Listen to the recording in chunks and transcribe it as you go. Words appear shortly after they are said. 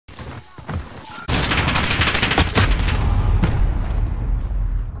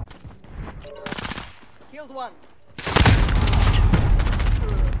one.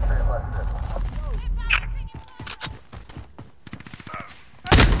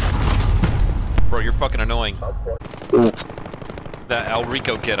 Bro, you're fucking annoying. That El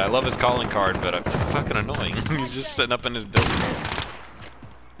Rico kid, I love his calling card, but it's fucking annoying. He's just sitting up in his building.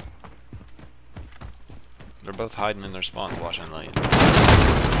 They're both hiding in their spawns watching light.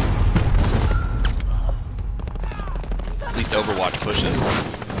 At least Overwatch pushes.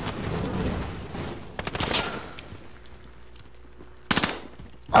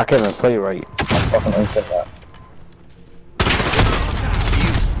 I can't even play right. I'm fucking insane that.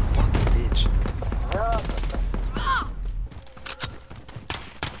 You fucking bitch.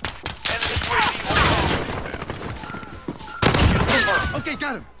 Okay,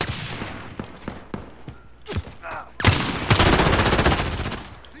 got him.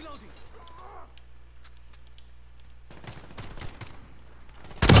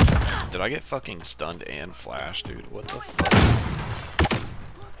 Did I get fucking stunned and flashed, dude? What the fuck?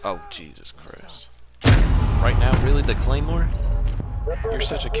 Oh, Jesus Christ. Right now, really? The Claymore? You're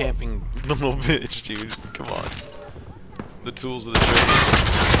such a camping little bitch, dude. Come on. The tools of the trade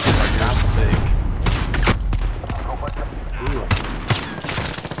are yours to take. Ooh.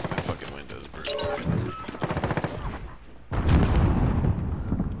 My fucking window's brutal.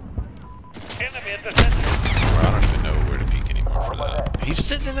 I don't even know where to peek anymore for that. He's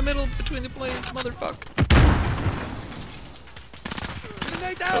sitting in the middle between the planes, motherfucker.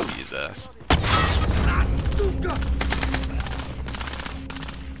 Kobe his ass. Where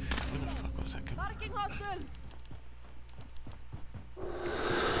the fuck was that coming?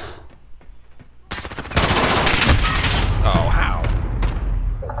 Oh, how?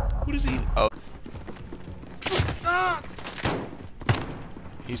 What is he? Oh.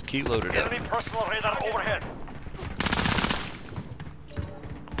 He's key loaded up. Enemy personal radar overhead.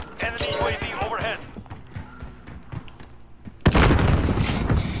 Enemy UAV overhead.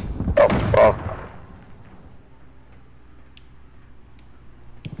 Oh fuck.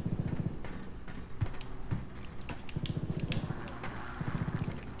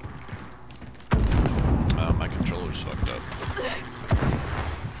 My controller's fucked up.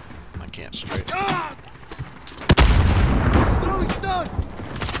 I can't straight. Throwing stun.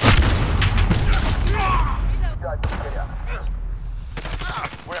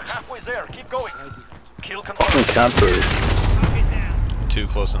 We're halfway there. Keep going. Kill Fucking confirmed. campers. Too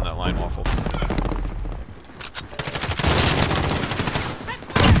close in that line waffle.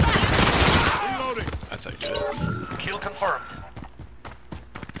 That's how you do it. Kill confirmed.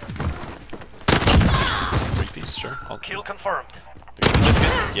 3 piece, sure. I'll Kill confirmed. the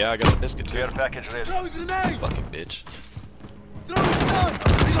biscuit. Yeah, I got the biscuit too. Care package ready. Throwing grenade. Fucking bitch. Throwing stun.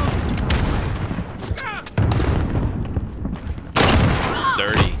 Reload.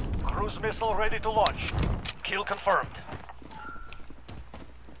 Dirty. Cruise missile ready to launch. Kill confirmed.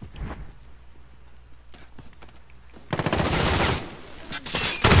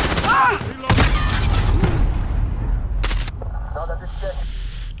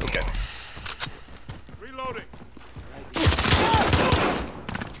 Okay. Reloading.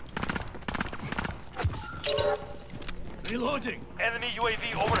 Reloading. Enemy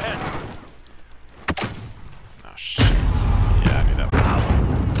UAV overhead. Oh shit. Yeah, I knew that one.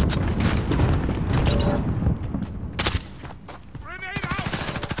 Grenade out.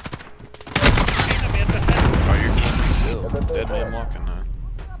 Oh, you're still dead man walking, huh?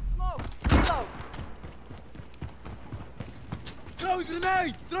 Throwing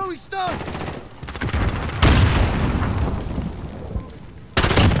grenade. Throwing stun.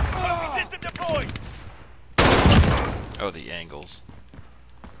 System deployed. Oh, the angles.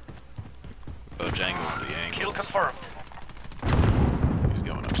 Bojangles, the angles. Kill confirmed. He's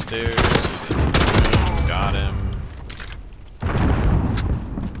going upstairs. Got him.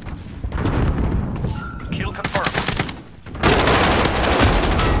 Kill confirmed.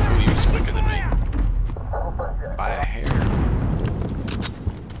 Ooh, he was quicker than me. By a hair.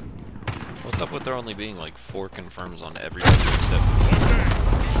 What's up with there only being like 4 confirms on everybody except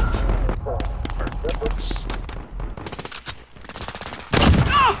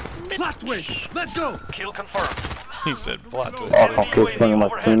Plot twist. Let's go. Kill confirmed. He said plot twist. Oh, I'll keep playing my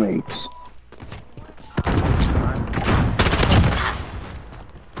teammates.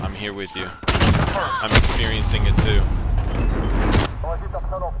 I'm here with you. Confirmed. I'm experiencing it too.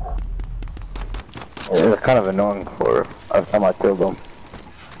 It was kind of annoying for every time I killed them.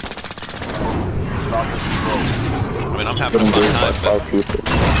 I mean, I'm having a Getting fun bruised by time, but 5 people.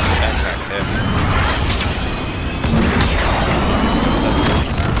 that track's heavy.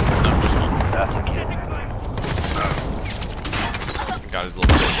 Got his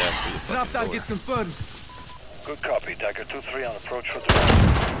little bitch ass through the Drop fucking target door. confirmed. Good copy. Tiger 2-3 on approach for the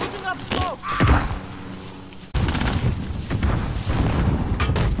Putting up smoke!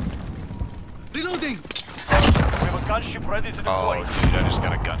 Reloading! We have a gunship ready to deploy. Oh, dude, I just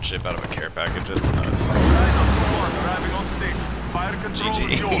got a gunship out of a care package. That's nuts. Arriving on station. Fire control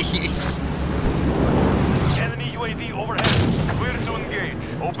is yours. GG's. Enemy UAV overhead. Clear to engage.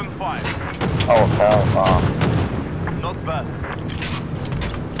 Open fire. Oh, hell no. Not bad.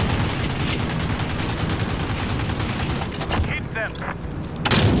 Hit them.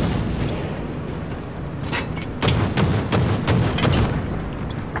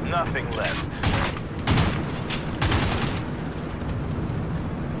 Nothing left.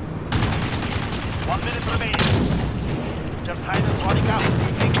 Minute remaining. Their time is running out.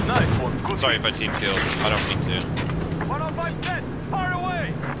 Nice one. Good. Sorry if I team killed. I don't mean to. 105 dead. Fire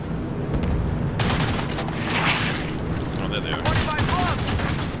away. Oh, there they are. 25 plus.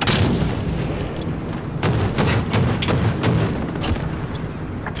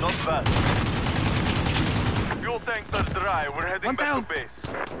 Not bad. Fuel tanks are dry. We're heading One back down. to base.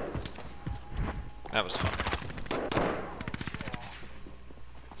 That was fun.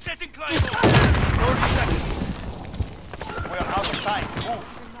 Setting close! 30 seconds. We are out of time. Move.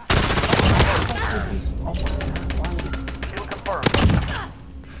 Kill confirmed.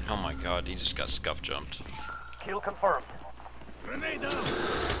 Oh my god, he just got scuff jumped. Kill confirmed. Grenade out!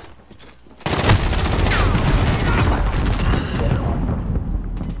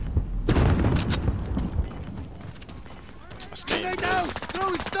 I stayed in Grenade out! this.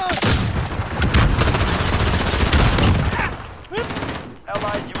 Throwing stun!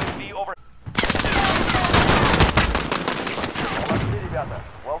 Allied UAV over.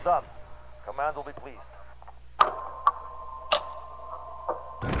 Well done. Command will be pleased.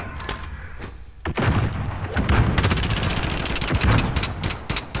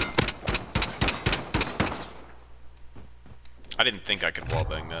 I didn't think I could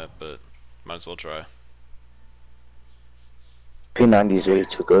wallbang that, but might as well try. P90 is way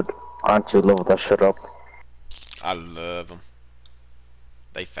too good. Aren't you level that shit up? I love them.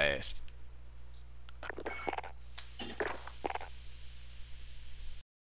 They fast.